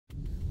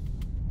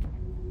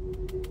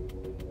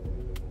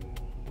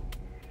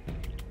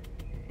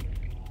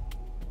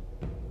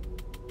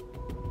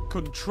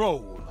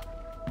Control.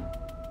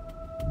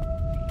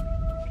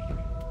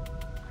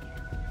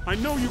 I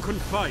know you can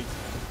fight,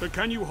 but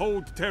can you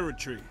hold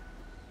territory?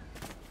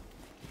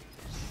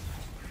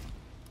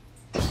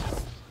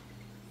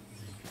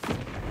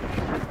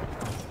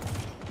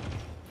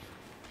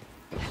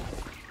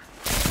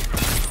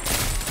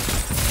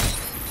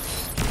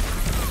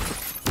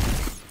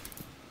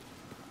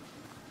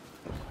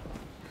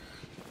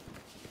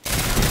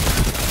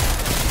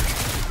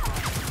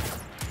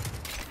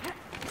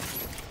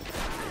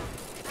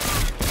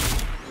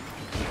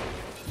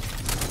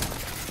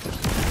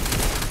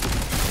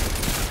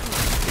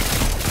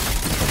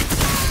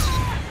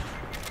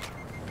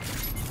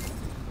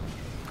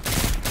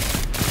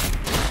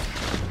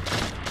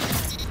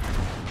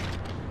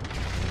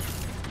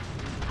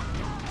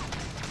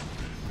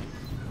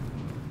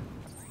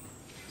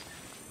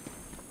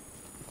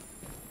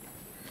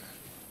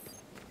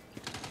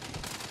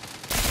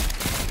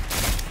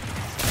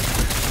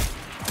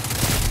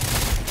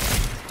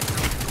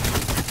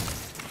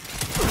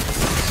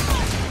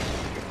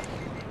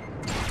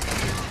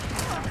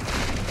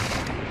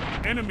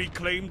 Enemy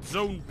claimed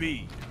Zone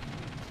B.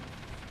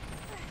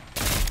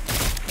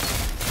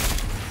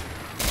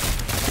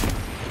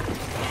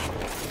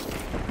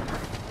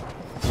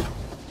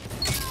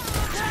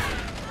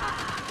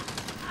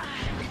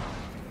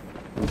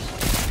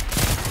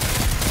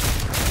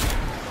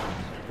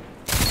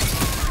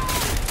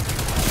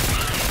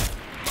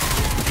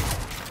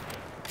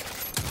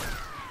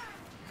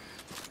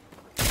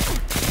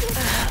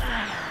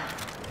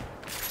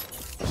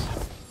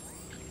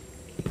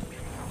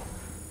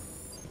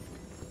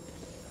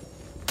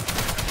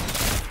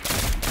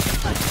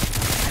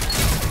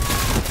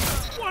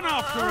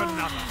 After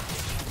another.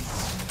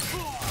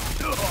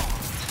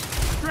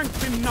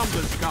 Strength in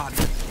numbers,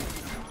 Guardian.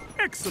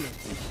 Excellent.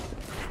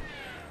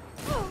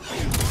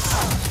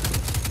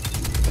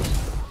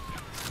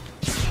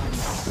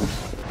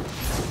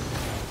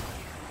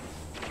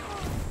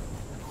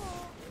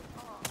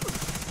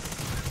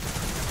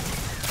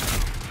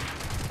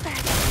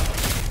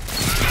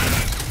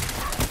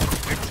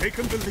 They've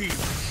taken the lead.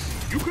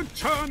 You can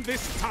turn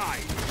this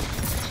tide.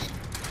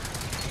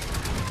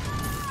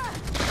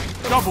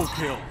 Double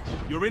kill.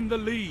 You're in the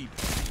lead.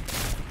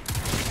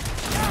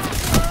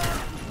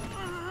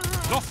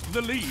 Lost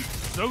the lead.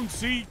 Zone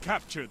C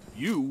captured.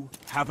 You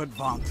have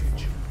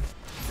advantage.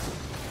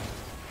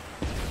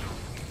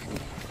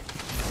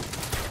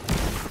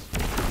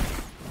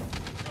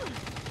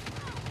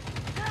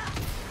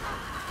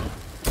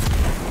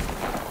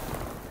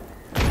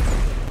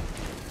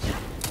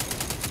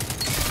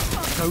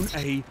 Zone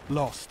A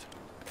lost.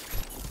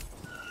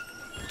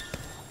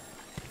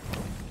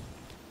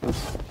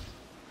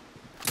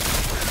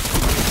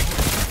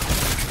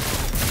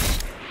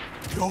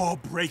 You're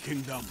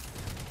breaking them.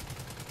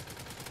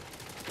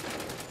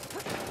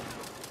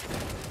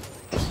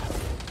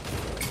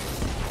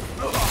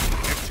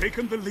 You've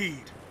taken the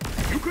lead.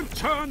 You can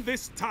turn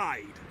this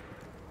tide.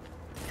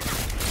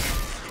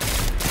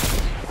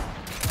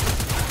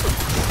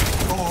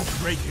 You're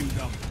breaking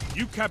them.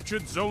 You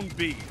captured Zone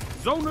B.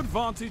 Zone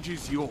advantage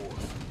is yours.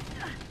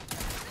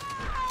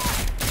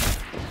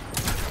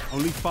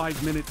 Only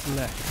 5 minutes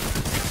left.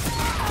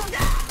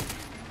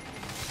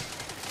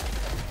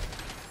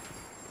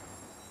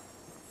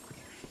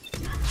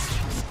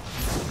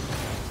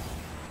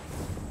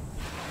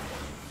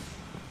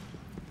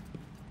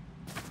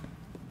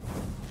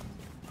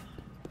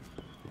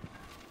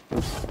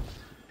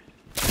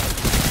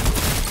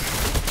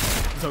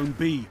 Zone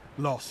B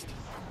lost.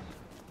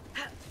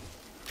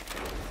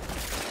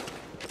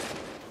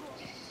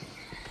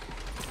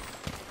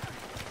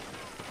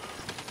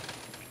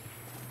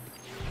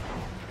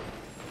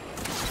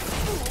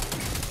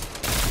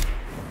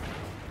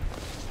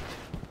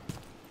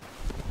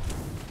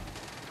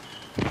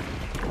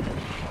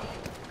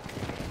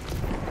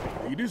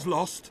 Lead is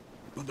lost,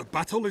 but the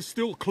battle is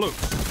still close.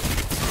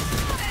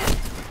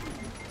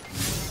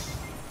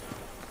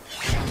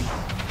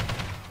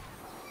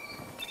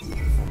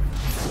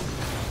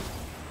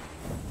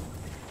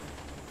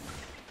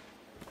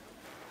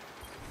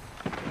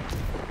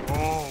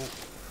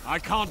 I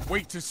can't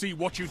wait to see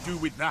what you do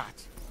with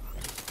that.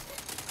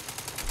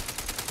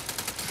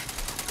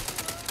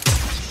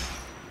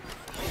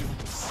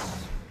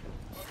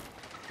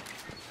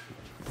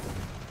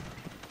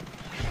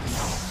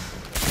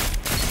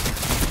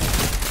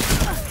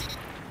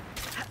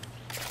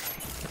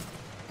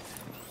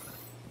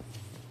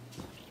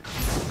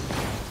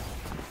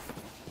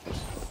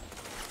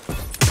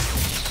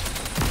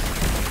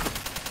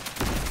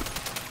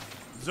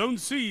 Zone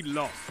C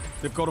lost.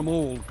 They've got them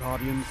all,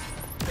 Guardians.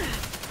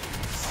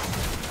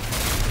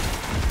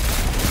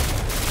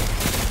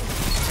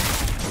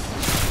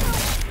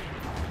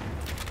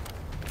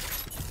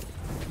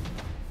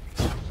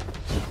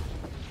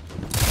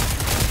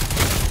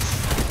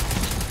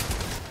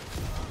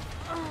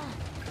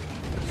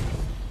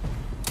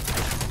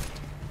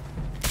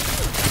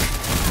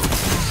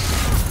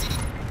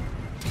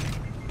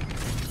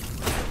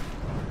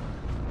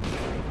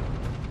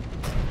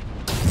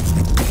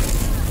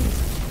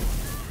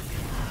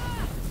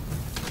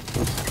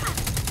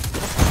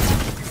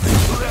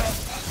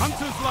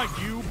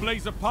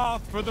 blaze a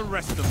path for the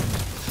rest of them.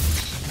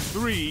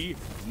 3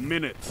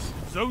 minutes.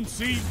 Zone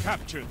C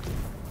captured.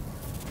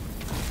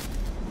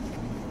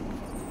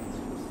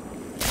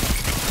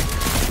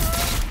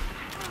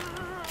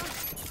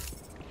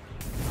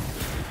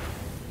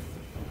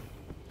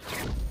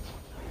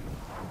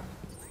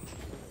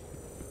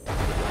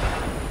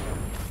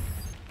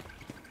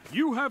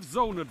 You have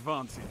zone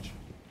advantage.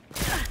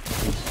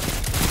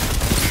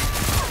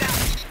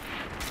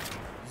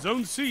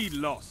 Zone C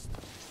lost.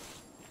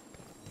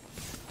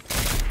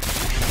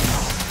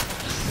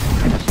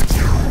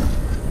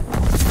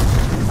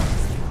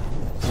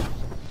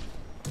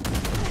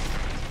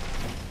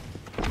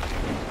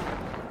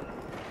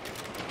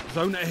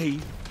 Zone A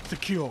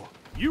secure.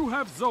 You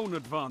have zone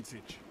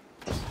advantage.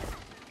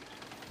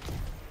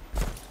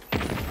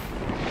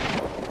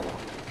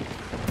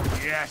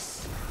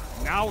 Yes.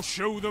 Now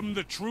show them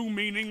the true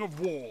meaning of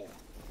war.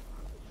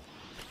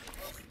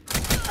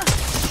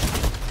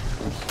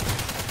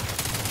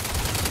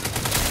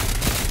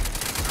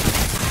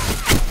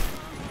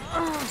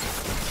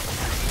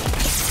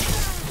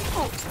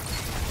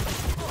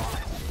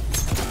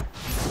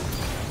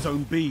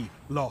 Zone B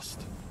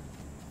lost.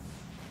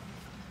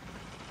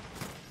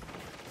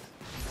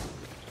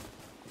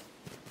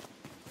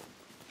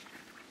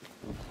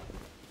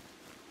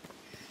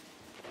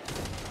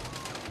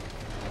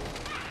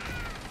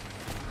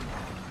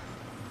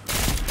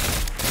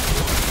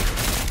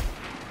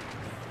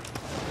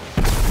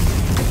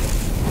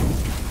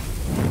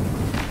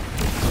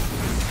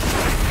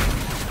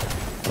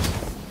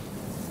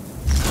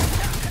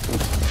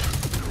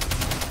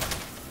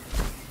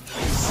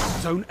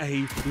 Zone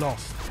A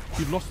lost.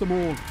 You've lost them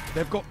all.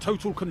 They've got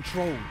total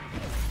control.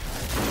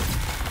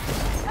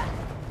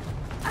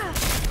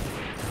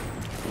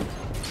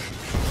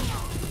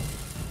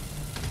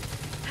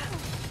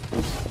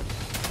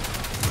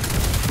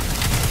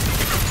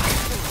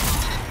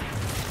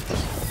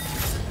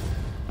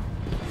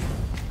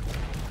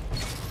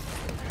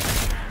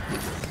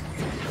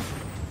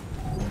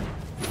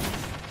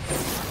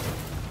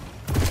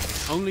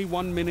 Only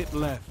 1 minute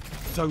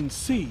left. Zone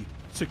C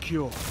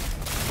secure.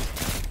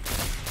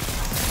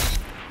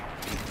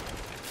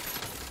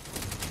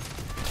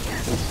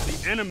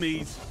 The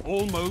enemies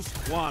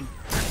almost won.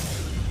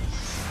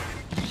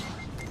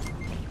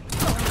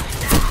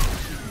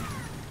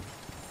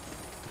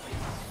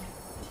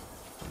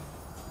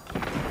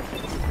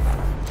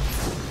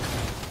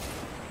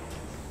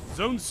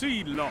 Zone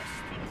C lost.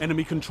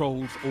 Enemy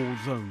controls all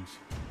zones.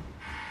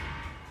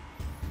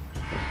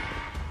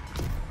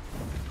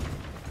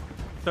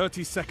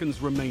 30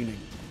 seconds remaining.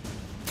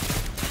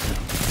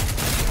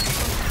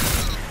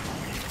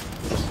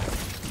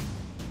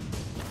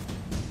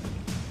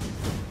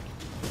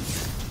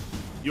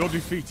 You're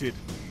defeated.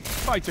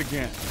 Fight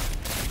again.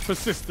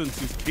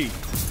 Persistence is key.